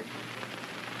accepted.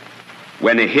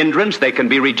 When a hindrance, they can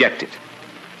be rejected.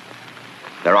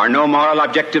 There are no moral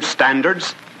objective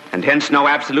standards, and hence no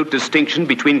absolute distinction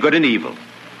between good and evil.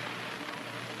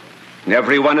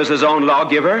 Everyone is his own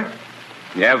lawgiver.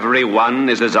 Everyone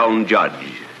is his own judge.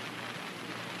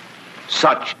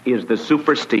 Such is the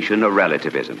superstition of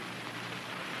relativism.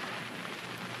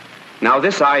 Now,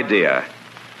 this idea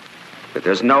that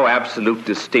there's no absolute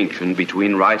distinction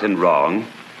between right and wrong,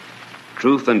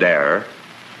 truth and error,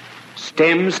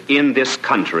 stems in this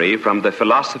country from the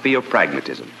philosophy of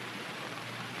pragmatism.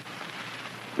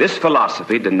 This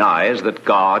philosophy denies that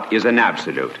God is an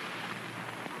absolute.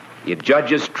 It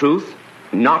judges truth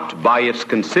not by its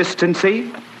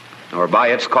consistency or by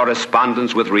its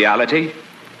correspondence with reality,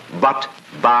 but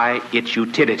by its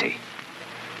utility.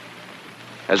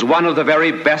 As one of the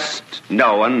very best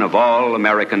known of all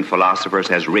American philosophers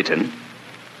has written,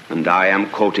 and I am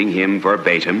quoting him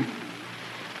verbatim,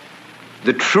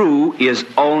 the true is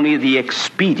only the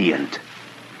expedient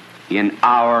in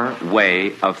our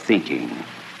way of thinking.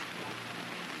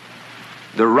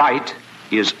 The right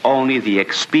is only the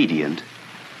expedient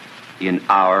in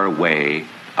our way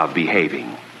of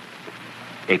behaving.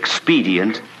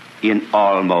 Expedient in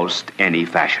almost any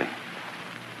fashion.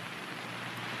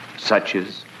 Such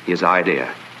is his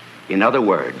idea. In other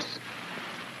words,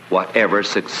 whatever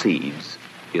succeeds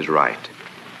is right.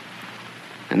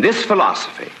 And this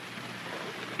philosophy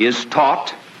is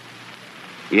taught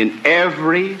in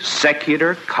every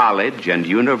secular college and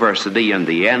university in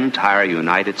the entire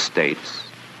United States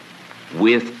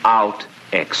without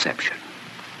exception.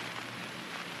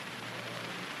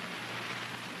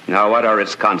 Now, what are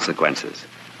its consequences?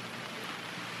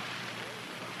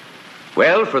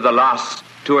 Well, for the last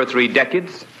 2 or 3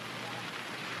 decades,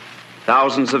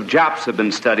 thousands of Japs have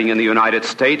been studying in the United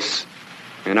States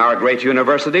in our great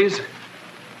universities,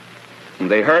 and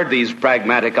they heard these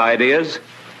pragmatic ideas,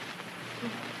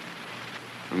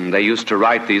 and they used to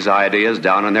write these ideas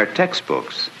down in their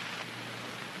textbooks.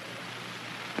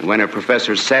 And when a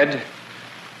professor said,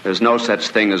 there's no such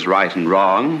thing as right and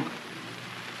wrong,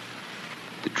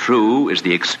 the true is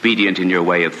the expedient in your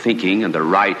way of thinking, and the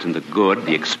right and the good,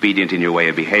 the expedient in your way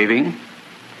of behaving,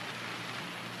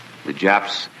 the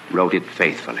Japs wrote it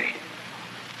faithfully.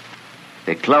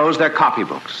 They closed their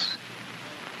copybooks,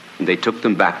 and they took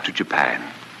them back to Japan.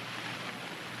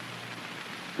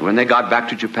 And when they got back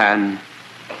to Japan,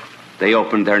 they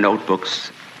opened their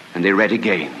notebooks, and they read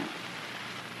again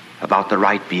about the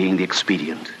right being the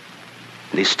expedient.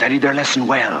 And they studied their lesson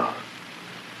well.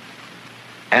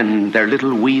 And their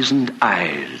little weazened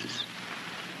eyes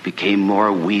became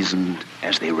more weazened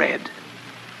as they read.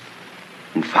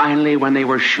 And finally, when they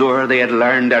were sure they had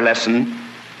learned their lesson,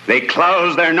 they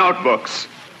closed their notebooks,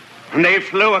 and they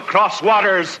flew across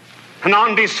waters, and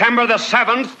on December the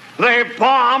 7th, they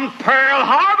bombed Pearl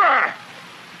Harbor.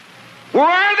 Were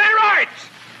they right?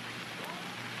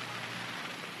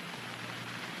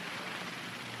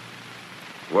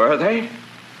 Were they?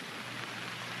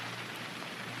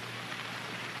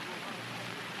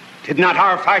 Did not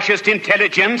our fascist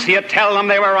intelligentsia tell them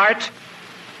they were right?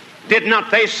 Did not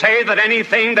they say that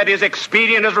anything that is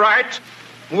expedient is right?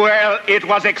 Well, it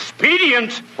was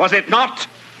expedient, was it not?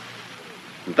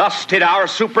 Thus did our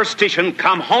superstition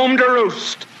come home to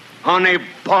roost on a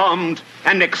bombed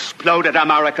and exploded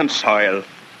American soil.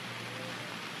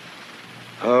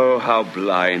 Oh, how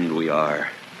blind we are.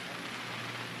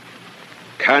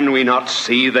 Can we not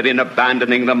see that in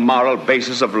abandoning the moral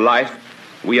basis of life,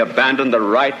 we abandon the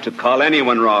right to call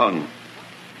anyone wrong?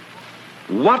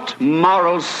 What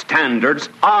moral standards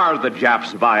are the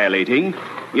Japs violating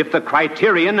if the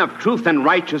criterion of truth and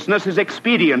righteousness is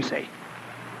expediency?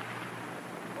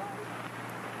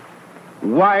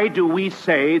 Why do we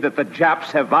say that the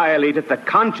Japs have violated the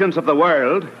conscience of the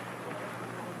world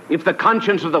if the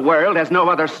conscience of the world has no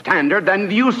other standard than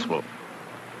useful?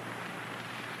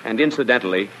 And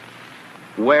incidentally,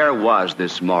 where was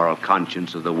this moral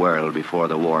conscience of the world before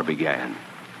the war began?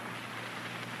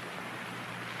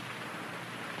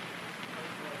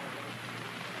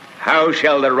 How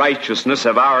shall the righteousness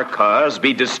of our cause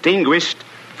be distinguished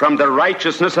from the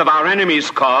righteousness of our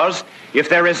enemy's cause if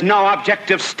there is no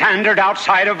objective standard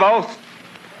outside of both?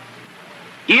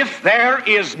 If there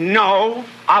is no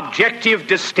objective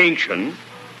distinction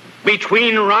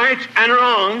between right and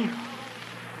wrong,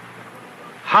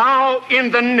 how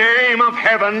in the name of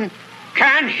heaven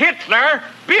can Hitler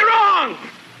be wrong?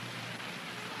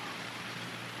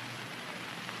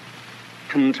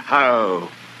 And how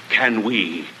can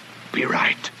we be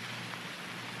right?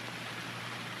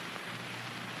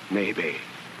 Maybe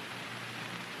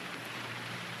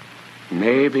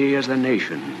as a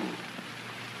nation,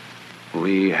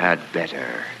 we had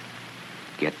better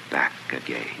get back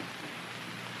again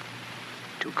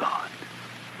to God.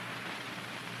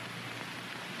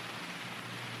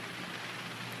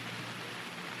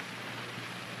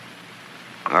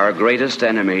 Our greatest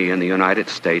enemy in the United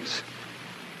States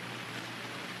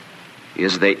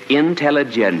is the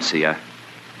intelligentsia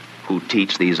who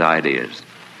teach these ideas.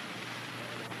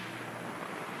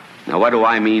 Now, what do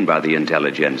I mean by the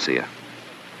intelligentsia?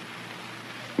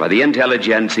 By the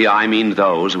intelligentsia, I mean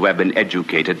those who have been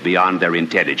educated beyond their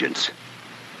intelligence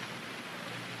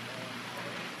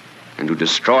and who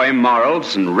destroy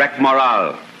morals and wreck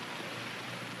morale.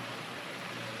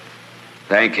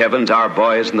 Thank heavens our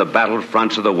boys in the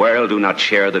battlefronts of the world do not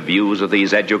share the views of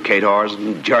these educators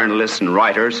and journalists and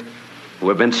writers who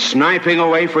have been sniping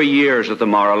away for years at the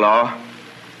moral law,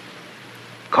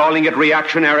 calling it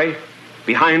reactionary,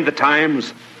 behind the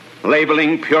times,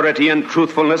 labeling purity and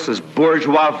truthfulness as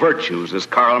bourgeois virtues, as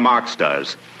Karl Marx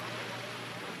does.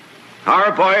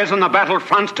 Our boys on the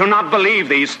battlefronts do not believe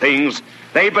these things.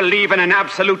 They believe in an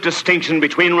absolute distinction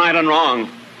between right and wrong.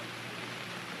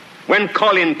 When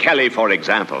Colin Kelly, for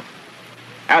example,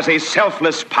 as a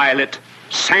selfless pilot,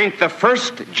 sank the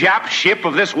first Jap ship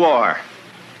of this war,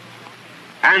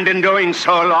 and in doing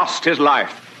so lost his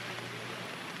life.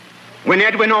 When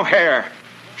Edwin O'Hare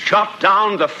shot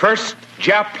down the first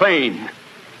Jap plane.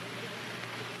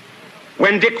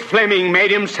 When Dick Fleming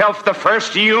made himself the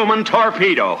first human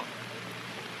torpedo.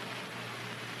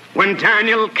 When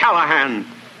Daniel Callahan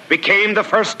became the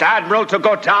first admiral to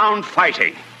go down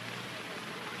fighting.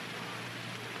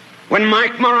 When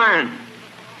Mike Moran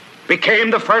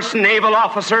became the first naval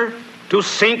officer to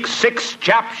sink 6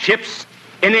 Jap ships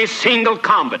in a single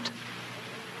combat.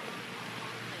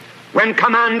 When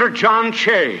Commander John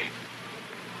Shea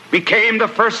became the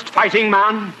first fighting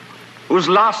man whose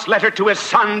last letter to his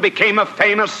son became a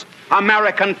famous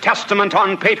American testament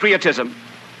on patriotism.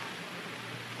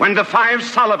 When the 5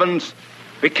 Sullivans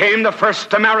became the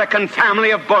first American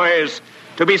family of boys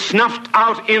to be snuffed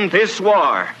out in this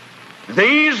war.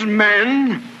 These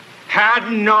men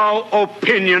had no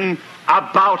opinion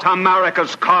about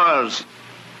America's cause.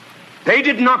 They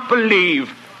did not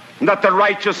believe that the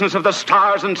righteousness of the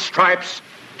Stars and Stripes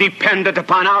depended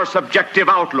upon our subjective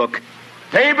outlook.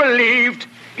 They believed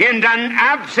in an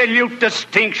absolute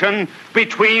distinction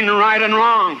between right and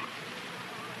wrong,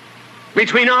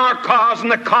 between our cause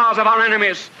and the cause of our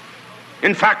enemies.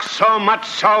 In fact, so much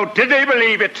so did they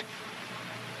believe it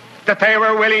that they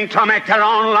were willing to make their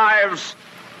own lives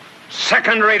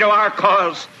secondary to our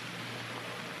cause.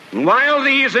 And while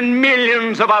these and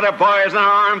millions of other boys in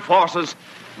our armed forces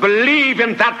believe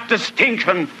in that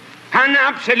distinction, an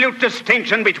absolute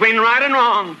distinction between right and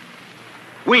wrong,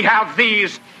 we have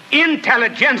these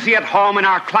intelligentsia at home in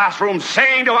our classrooms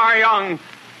saying to our young,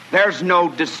 there's no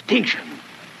distinction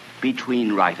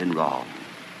between right and wrong.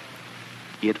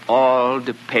 It all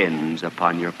depends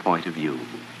upon your point of view.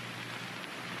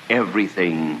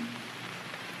 Everything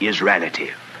is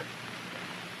relative.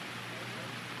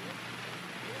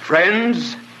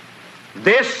 Friends,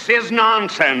 this is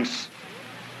nonsense.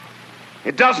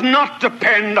 It does not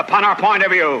depend upon our point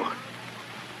of view.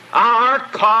 Our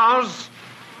cause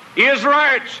is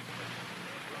right.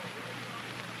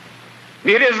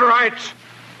 It is right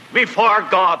before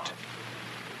God.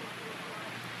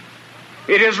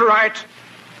 It is right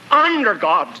under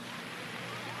God.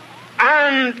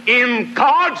 And in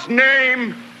God's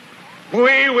name,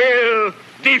 we will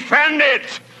defend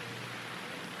it.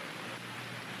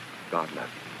 God love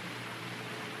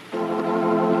you.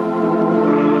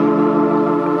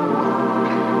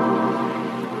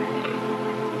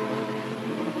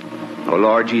 O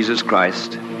Lord Jesus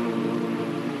Christ,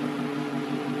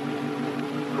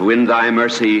 who in thy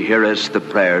mercy hearest the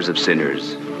prayers of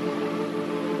sinners,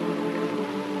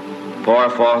 pour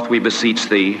forth, we beseech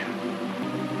thee,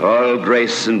 all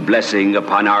grace and blessing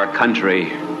upon our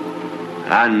country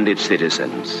and its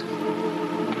citizens.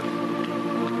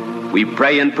 We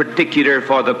pray in particular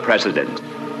for the President,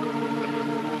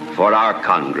 for our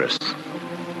Congress,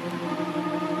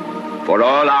 for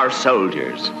all our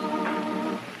soldiers,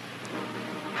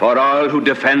 for all who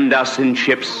defend us in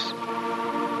ships,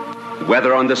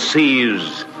 whether on the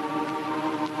seas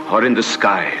or in the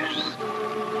skies,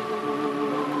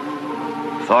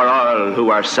 for all who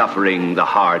are suffering the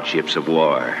hardships of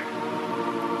war.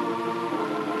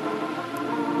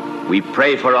 We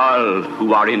pray for all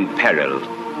who are in peril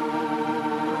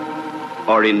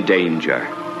or in danger.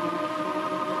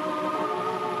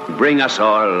 Bring us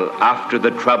all, after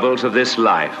the troubles of this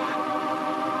life,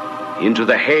 into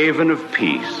the haven of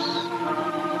peace,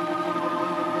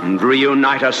 and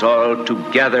reunite us all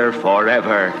together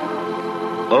forever,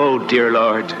 O dear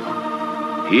Lord,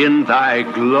 in thy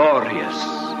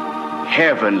glorious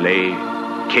heavenly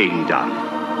kingdom.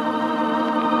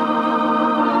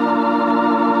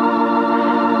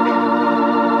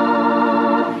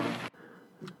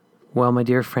 Well, my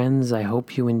dear friends, I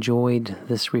hope you enjoyed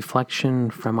this reflection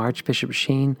from Archbishop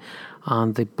Sheen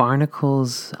on the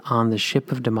barnacles on the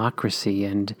ship of democracy.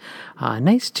 And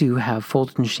nice to have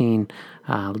Fulton Sheen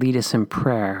lead us in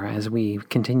prayer as we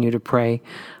continue to pray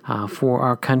for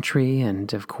our country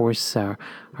and, of course, our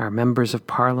members of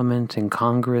Parliament and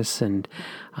Congress. And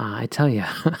I tell you,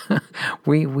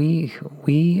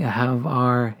 we have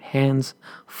our hands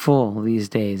full these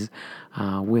days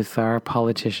with our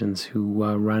politicians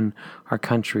who run our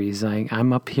countries.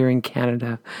 I'm up here in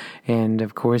Canada, and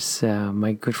of course,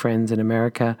 my good friends in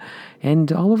America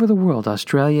and all over the world,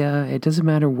 Australia. It doesn't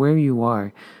matter where you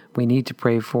are. We need to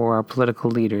pray for our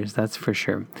political leaders, that's for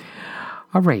sure.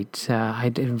 All right,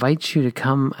 I'd invite you to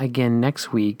come again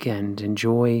next week and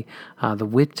enjoy the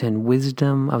wit and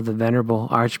wisdom of the Venerable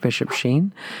Archbishop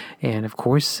Sheen. And, of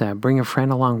course, bring a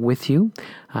friend along with you.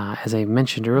 As I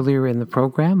mentioned earlier in the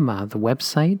program, the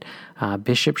website,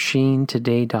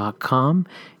 bishopsheentoday.com.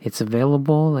 It's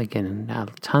available, again,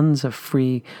 tons of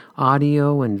free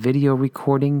audio and video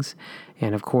recordings.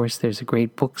 And, of course, there's a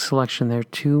great book selection there,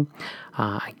 too.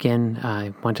 Again,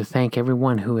 I want to thank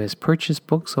everyone who has purchased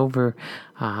books over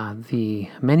the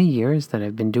many years that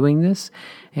I've been doing this.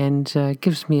 And it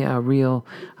gives me a real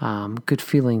good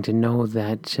feeling to know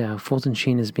that Fulton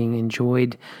Sheen is being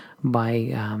enjoyed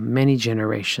by many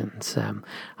generations.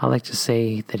 I like to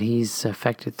say that he's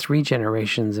affected 3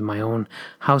 generations in my own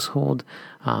household.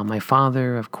 My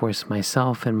father, of course,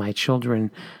 myself, and my children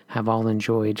have all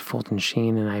enjoyed Fulton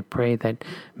Sheen, and I pray that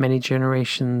many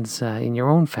generations in your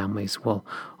own families will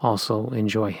also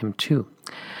enjoy him too.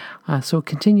 So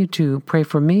continue to pray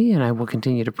for me, and I will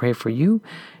continue to pray for you.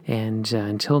 And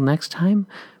until next time,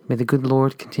 may the good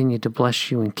Lord continue to bless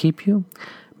you and keep you.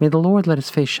 May the Lord let his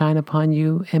face shine upon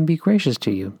you and be gracious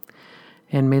to you.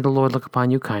 And may the Lord look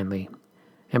upon you kindly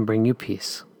and bring you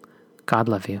peace. God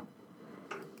love you.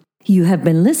 You have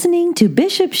been listening to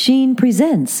Bishop Sheen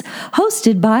Presents,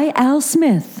 hosted by Al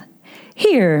Smith,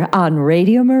 here on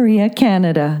Radio Maria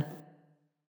Canada.